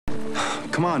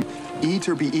Come on, eat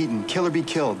or be eaten, kill or be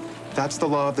killed. That's the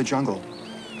law of the jungle.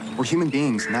 We're human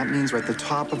beings, and that means we're at the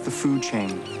top of the food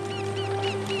chain.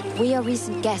 We are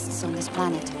recent guests on this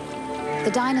planet.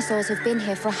 The dinosaurs have been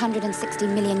here for 160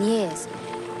 million years.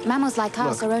 Mammals like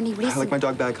us are only recent. I like my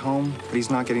dog back home, but he's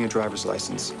not getting a driver's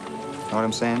license. Know what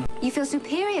I'm saying? You feel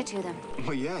superior to them.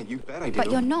 Well, yeah, you bet I do.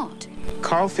 But you're not.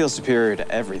 Carl feels superior to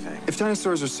everything. If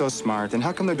dinosaurs are so smart, then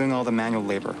how come they're doing all the manual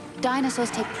labor?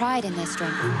 Dinosaurs take pride in their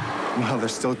strength. Well, they're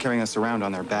still carrying us around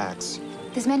on their backs.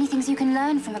 There's many things you can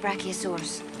learn from a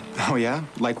brachiosaurus. Oh, yeah?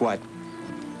 Like what?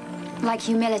 Like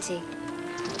humility.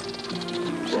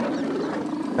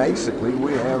 Basically,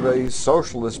 we have a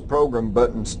socialist program,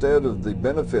 but instead of the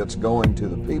benefits going to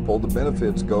the people, the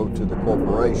benefits go to the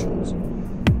corporations.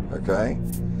 Okay?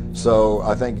 So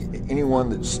I think anyone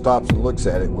that stops and looks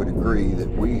at it would agree that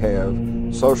we have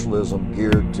socialism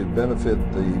geared to benefit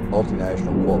the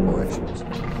multinational corporations.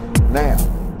 Now,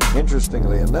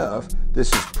 interestingly enough,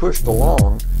 this is pushed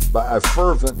along by a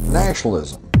fervent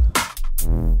nationalism.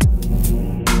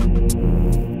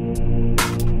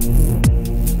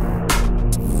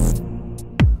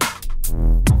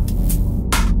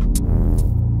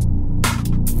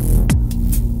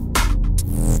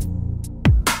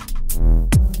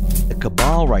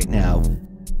 Cabal right now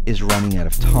is running out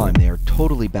of time. They are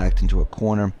totally backed into a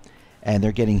corner, and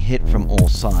they're getting hit from all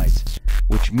sides,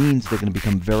 which means they're going to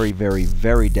become very, very,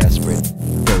 very desperate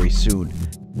very soon.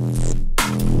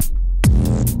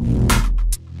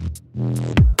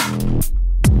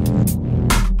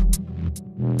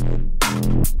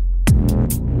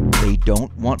 They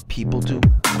don't want people to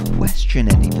question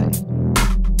anything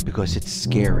because it's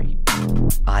scary.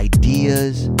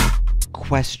 Ideas,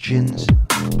 questions,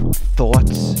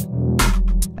 thoughts,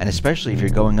 and especially if you're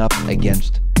going up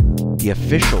against the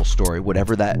official story,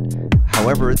 whatever that,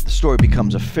 however the story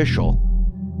becomes official,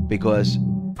 because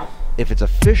if it's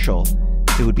official,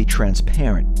 it would be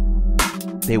transparent.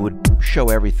 They would show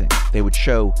everything. They would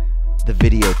show the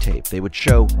videotape. They would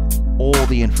show all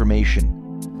the information.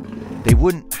 They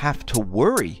wouldn't have to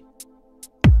worry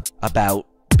about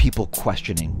people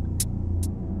questioning.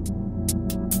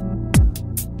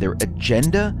 Their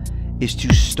agenda is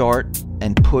to start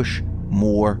and push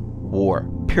more war.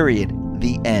 Period.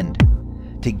 The end.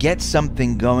 To get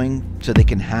something going so they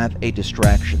can have a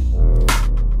distraction.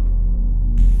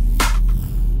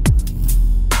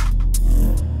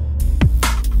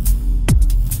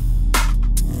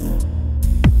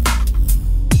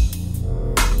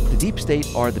 The deep state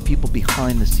are the people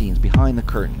behind the scenes, behind the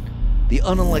curtain, the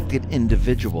unelected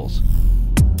individuals.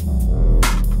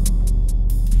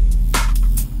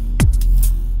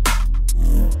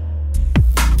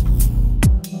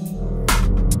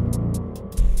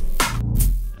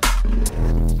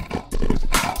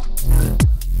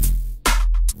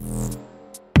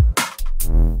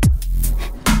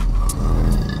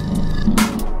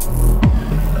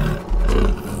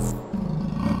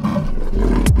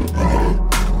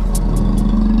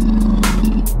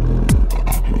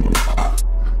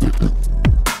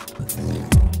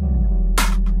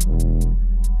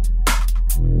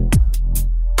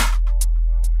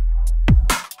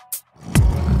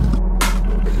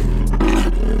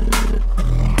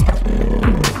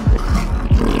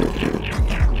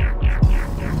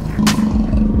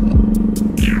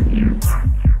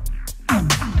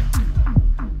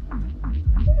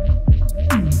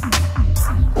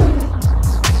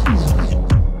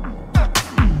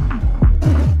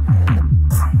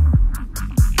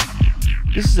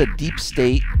 This is a deep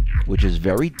state, which is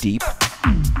very deep.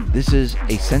 This is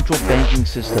a central banking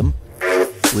system,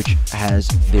 which has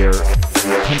their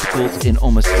tentacles in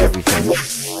almost everything.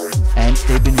 And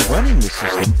they've been running the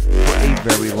system for a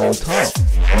very long time.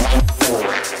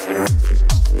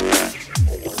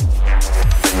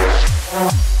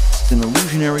 It's an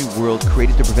illusionary world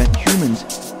created to prevent humans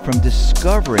from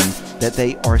discovering that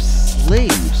they are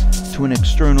slaves to an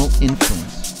external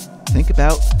influence. Think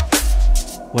about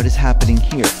what is happening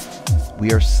here.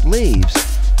 We are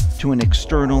slaves to an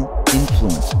external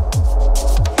influence.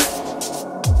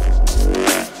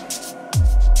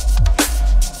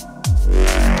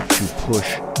 To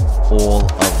push all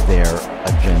of their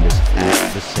agendas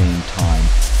at the same time.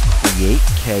 Create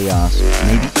chaos,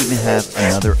 maybe even have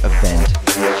another event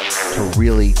to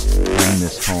really bring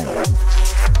this home.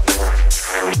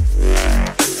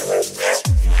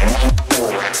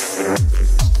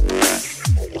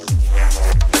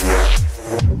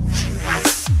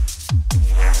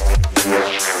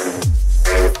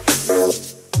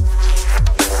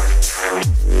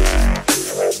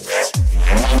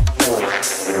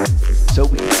 So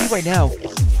we can see right now,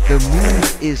 the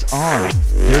move is on.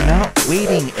 They're not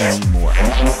waiting anymore.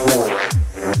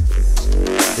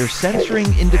 They're censoring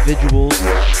individuals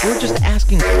who are just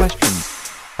asking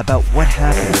questions about what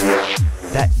happened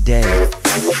that day.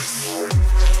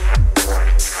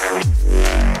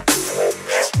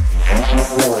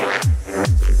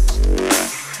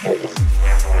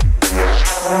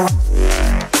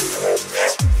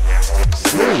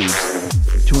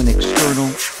 Slaves to an external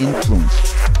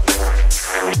influence.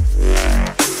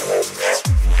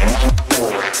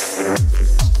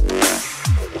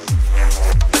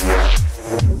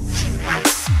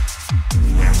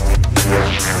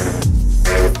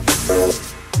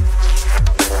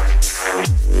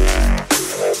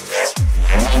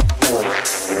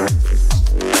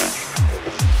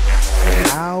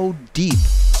 How deep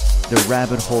the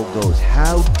rabbit hole goes,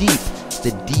 how deep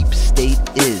the deep state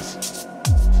is.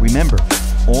 Remember,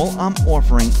 all I'm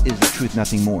offering is the truth,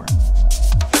 nothing more.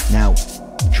 Now,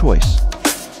 choice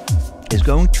is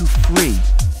going to free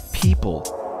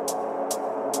people